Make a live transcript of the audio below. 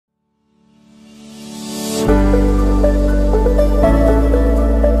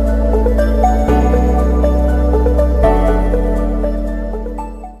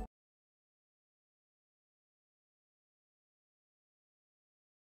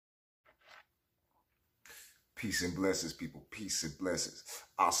Peace and blessings, people. Peace and blessings.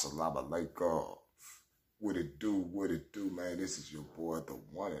 Assalamu alaikum. What it do, man? This is your boy, the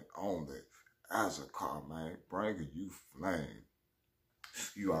one and only Azakar, man. Bringing you flame.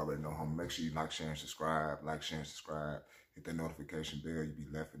 You already know, homie. Make sure you like, share, and subscribe. Like, share, and subscribe. Hit that notification bell. You be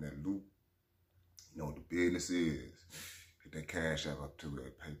left in that loop. You know what the business is. Hit that cash app up to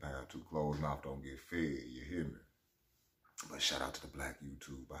that PayPal. Too closed mouth don't get fed. You hear me? But shout out to the black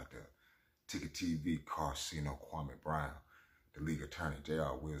YouTube out there. Ticket TV, Carcino, Kwame Brown, the league attorney,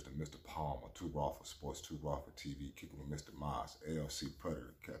 J.R. Wisdom, Mr. Palmer, Too Raw for Sports, Too Raw for TV, kicking with Mr. Moss, ALC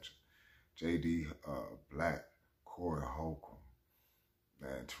Predator Catcher, J.D. Black, Corey Holcomb,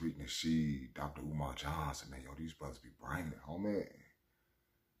 man, Tariq Nasheed, Dr. Umar Johnson, man, yo, these brothers be bringing it, homie.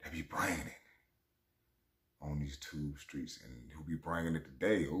 They be bringing it on these two streets, and who be bringing it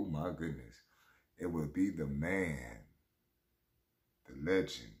today? Oh, my goodness. It will be the man, the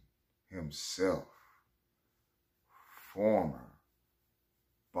legend, himself, former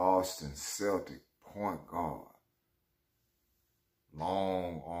Boston Celtic point guard,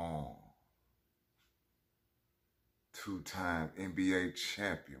 long arm, two-time NBA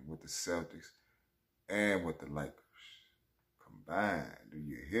champion with the Celtics and with the Lakers combined. Do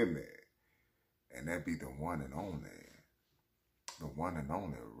you hear me? And that be the one and only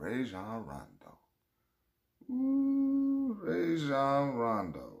Rajon Rondo. Ooh, Rajon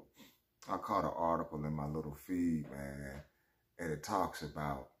Rondo. I caught an article in my little feed, man, and it talks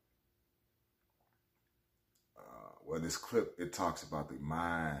about, this clip, it talks about the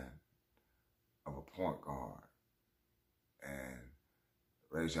mind of a point guard and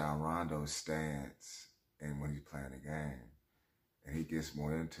Rajon Rondo's stance and when he's playing the game. And he gets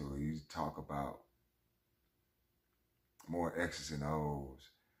more into it. He talk about more X's and O's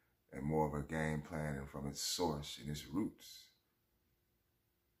and more of a game plan from its source and its roots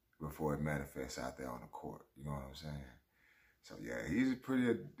before it manifests out there on the court. You know what I'm saying? So yeah, he's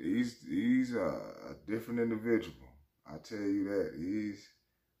a different individual. I tell you that.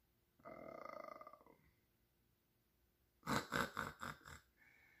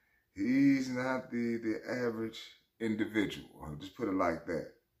 He's not the average individual. I'll just put it like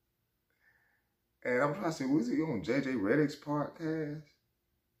that. And I'm trying to say, was he on JJ Redick's podcast?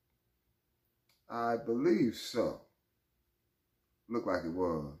 I believe so. Looked like it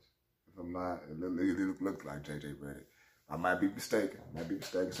was. If I'm not, it looked like JJ Redick. I might be mistaken.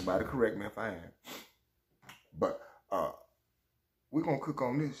 Somebody correct me if I am. But we're going to cook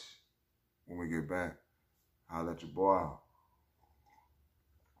on this when we get back. I'll let your boy out.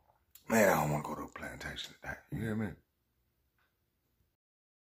 Man, I don't want to go to a plantation today. You hear me?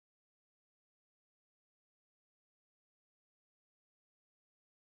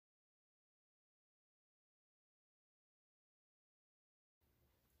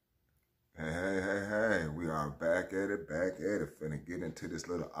 Hey, we are back at it. Finna get into this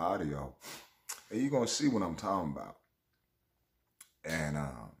little audio. And you're going to see what I'm talking about. And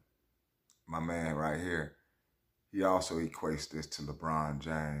my man right here, he also equates this to LeBron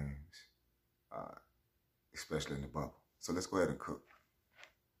James, especially in the bubble. So let's go ahead and cook.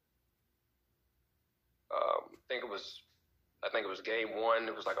 I think it was game one.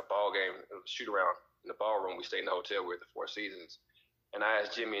 It was like a ball game. It was a shoot around in the ballroom. We stayed in the hotel with the Four Seasons. And I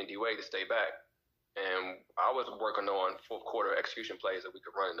asked Jimmy and D-Wade to stay back. And I was working on fourth quarter execution plays that we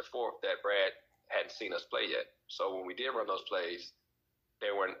could run in the fourth that Brad hadn't seen us play yet. So when we did run those plays,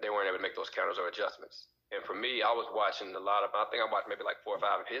 they weren't able to make those counters or adjustments. And for me, I was watching I think I watched maybe like 4 or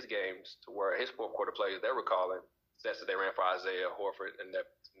 5 of his games to where his fourth quarter plays they were calling sets that they ran for Isaiah Horford in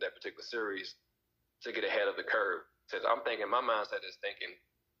that particular series to get ahead of the curve. Because I'm thinking, my mindset is thinking,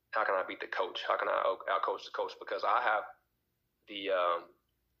 how can I beat the coach? How can I outcoach the coach? Because I have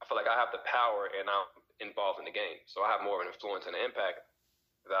I feel like I have the power and I'm involved in the game. So I have more of an influence and an impact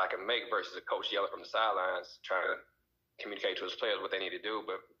that I can make versus a coach yelling from the sidelines trying to communicate to his players what they need to do.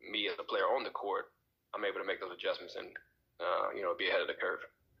 But me as a player on the court, I'm able to make those adjustments and, be ahead of the curve.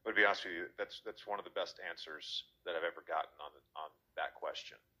 But to be honest with you, that's one of the best answers that I've ever gotten on that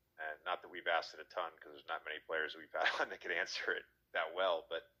question. And not that we've asked it a ton because there's not many players we've had on that can answer it that well,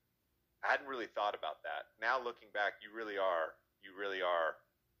 but I hadn't really thought about that. Now looking back, you really are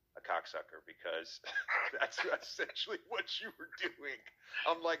a cocksucker because that's essentially what you were doing.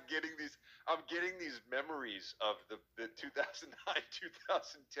 I'm getting these memories of the 2009,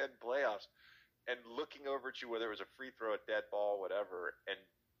 2010 playoffs and looking over at you, whether it was a free throw, a dead ball, whatever, and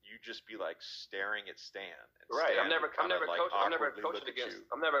you just be like staring at Stan. Right. I'm never going against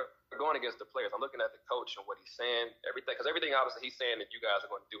the players. I'm looking at the coach and what he's saying, everything, because everything obviously he's saying that you guys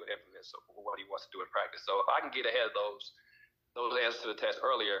are going to do and implement what he wants to do in practice. So if I can get ahead of those answers to the test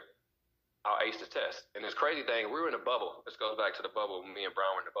earlier, I'll ace the test. And this crazy thing, we were in a bubble. This goes back to the bubble. Me and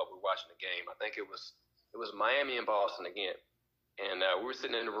Brown were in the bubble. We were watching the game. I think it was Miami and Boston again. And we were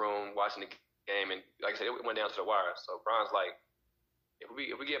sitting in the room watching the game. And like I said, it went down to the wire. So Brown's like, if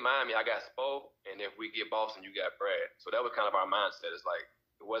we get Miami, I got Spo. And if we get Boston, you got Brad. So that was kind of our mindset. It's like,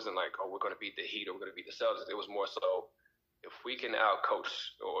 it wasn't like, oh, we're going to beat the Heat or we're going to beat the Celtics. It was more so, if we can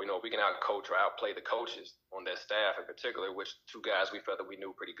outcoach or, we can outcoach or outplay the coaches on that staff in particular, which two guys we felt that we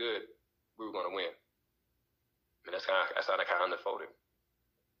knew pretty good, we were going to win. And that's how that kind of unfolded.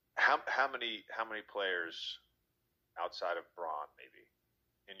 How many players outside of Braun maybe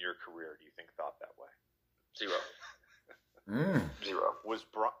in your career do you think thought that way? Zero. Zero. Was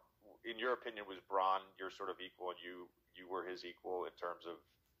Braun, in your opinion, was Braun your sort of equal and you were his equal in terms of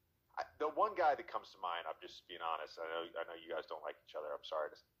the one guy that comes to mind? I'm just being honest. I know you guys don't like each other. I'm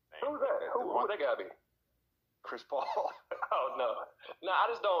sorry to name. Who's that? Who would that guy be? Chris Paul. Oh no, I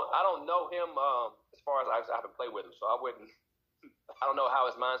just don't. I don't know him as far as I haven't played with him, so I wouldn't. I don't know how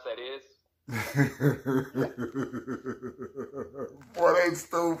his mindset is. Boy, they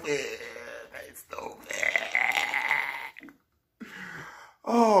stupid. They stupid.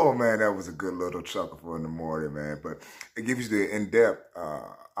 Oh man, that was a good little chuckle for in the morning, man. But it gives you the in-depth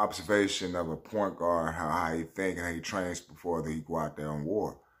observation of a point guard, how he think and how he trains before he go out there on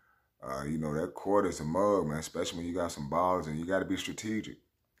war. That court is a mug, man, especially when you got some balls and you got to be strategic.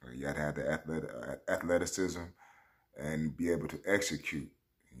 You got to have the athleticism and be able to execute.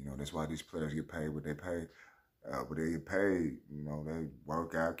 That's why these players get paid what they pay. But they get paid, they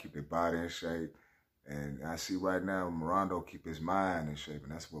work out, keep their body in shape. And I see right now Rondo keep his mind in shape,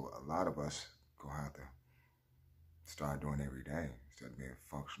 and that's what a lot of us gonna have to start doing every day instead of being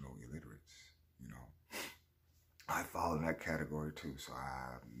functional illiterates. I fall in that category too, so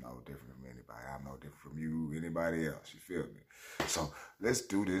I'm no different from anybody. I'm no different from you, anybody else. You feel me? So let's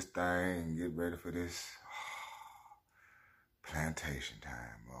do this thing and get ready for this plantation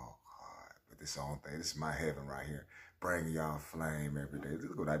time. Oh God! But this own thing. This is my heaven right here. Bringing y'all flame every day. This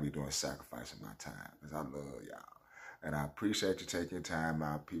is what I be doing, sacrificing my time, because I love y'all. And I appreciate you taking time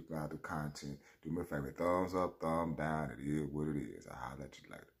out, peeping out the content. Do me a favor, thumbs up, thumb down. It is what it is. I'll holler at you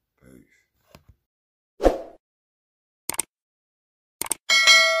later. Peace.